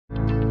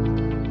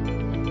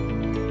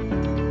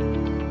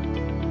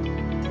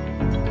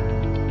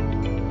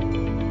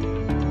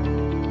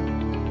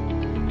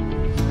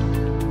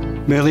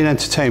Merlin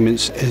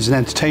Entertainments is an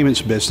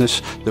entertainment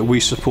business that we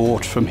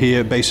support from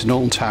here, based in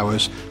Alton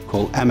Towers,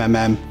 called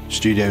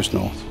Studios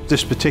North.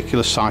 This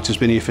particular site has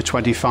been here for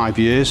 25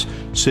 years,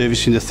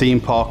 servicing the theme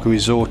park and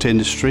resort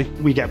industry.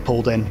 We get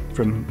pulled in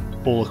from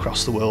all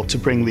across the world to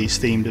bring these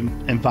themed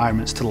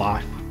environments to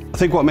life. I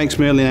think what makes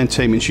Merlin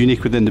Entertainments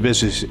unique within the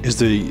business is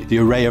the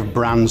array of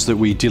brands that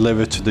we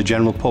deliver to the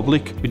general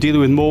public. We're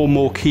dealing with more and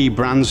more key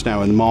brands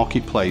now in the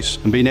marketplace,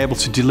 and being able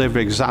to deliver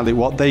exactly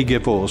what they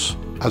give us,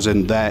 as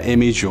in their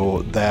image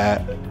or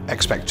their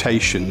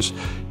expectations.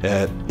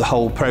 The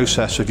whole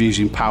process of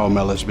using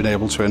PowerMILL has been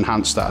able to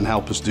enhance that and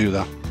help us do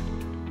that.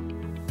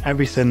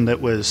 Everything that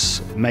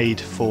was made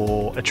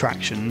for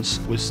attractions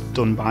was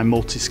done by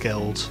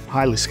multi-skilled,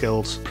 highly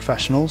skilled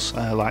professionals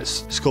like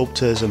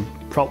sculptors and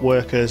prop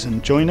workers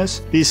and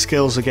joiners. These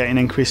skills are getting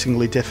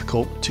increasingly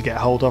difficult to get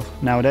hold of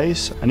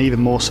nowadays, and even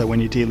more so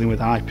when you're dealing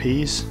with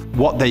IPs.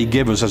 What they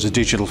give us as a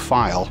digital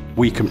file,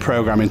 we can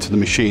program into the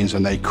machines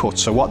and they cut.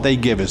 So what they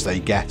give us, they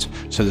get.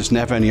 So there's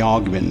never any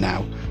argument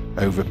now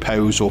over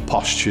pose or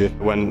posture.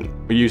 When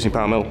we're using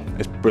PowerMILL,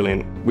 it's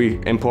brilliant. We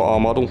import our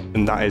model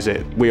and that is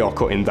it. We are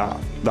cutting that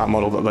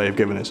model that they have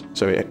given us.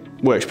 So it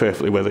works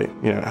perfectly with it.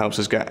 You know, it helps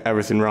us get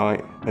everything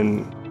right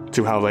and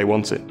to how they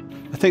want it.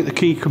 I think the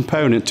key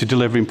component to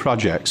delivering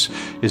projects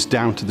is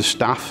down to the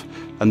staff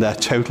and their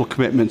total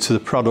commitment to the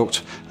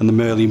product and the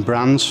Merlin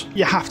brands.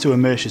 You have to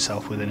immerse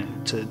yourself within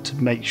it to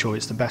make sure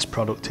it's the best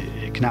product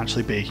it can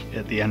actually be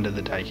at the end of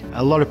the day.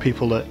 A lot of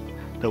people that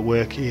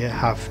work here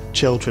have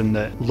children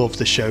that love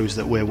the shows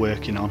that we're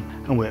working on,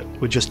 and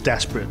we're just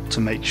desperate to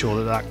make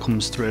sure that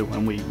comes through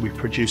and we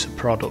produce a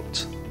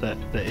product that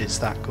is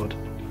that good.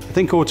 I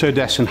think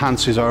Autodesk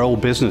enhances our whole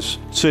business,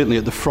 certainly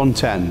at the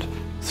front end,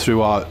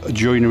 through our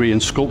joinery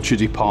and sculpture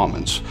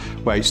departments,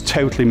 where it's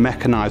totally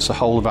mechanised the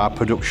whole of our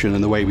production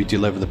and the way we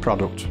deliver the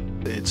product.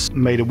 It's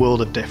made a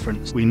world of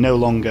difference. We no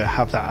longer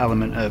have that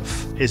element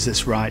of, is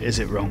this right, is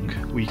it wrong?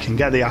 We can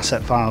get the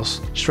asset files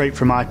straight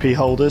from IP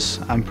holders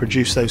and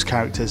produce those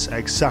characters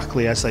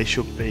exactly as they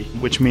should be,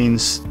 which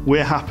means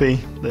we're happy,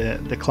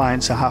 the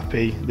clients are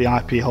happy, the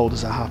IP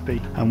holders are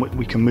happy, and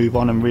we can move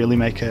on and really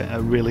make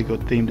a really good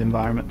themed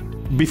environment.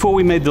 Before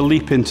we made the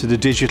leap into the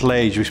digital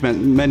age, we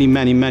spent many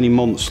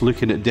months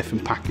looking at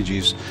different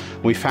packages.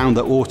 We found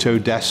that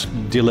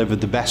Autodesk delivered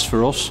the best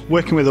for us.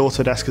 Working with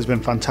Autodesk has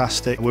been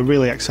fantastic. We're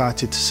really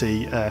excited to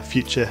see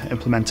future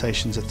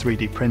implementations of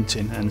 3D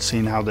printing and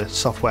seeing how the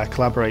software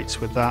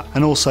collaborates with that.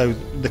 And also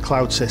the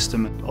cloud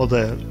system.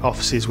 Other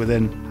offices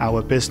within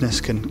our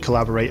business can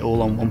collaborate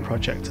all on one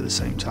project at the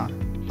same time.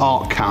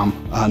 CAM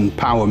and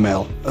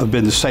PowerMILL have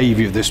been the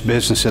saviour of this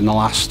business in the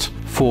last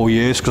 4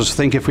 years, because I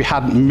think if we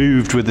hadn't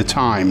moved with the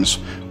times,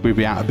 we'd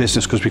be out of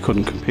business because we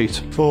couldn't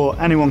compete. For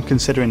anyone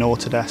considering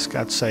Autodesk,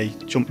 I'd say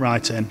jump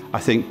right in. I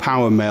think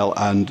PowerMILL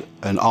and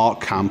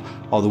CAM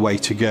are the way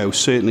to go,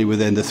 certainly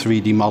within the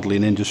 3D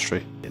modelling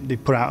industry. They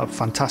put out a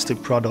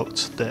fantastic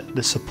product,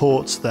 the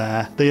support's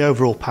there, the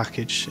overall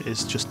package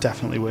is just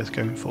definitely worth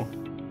going for.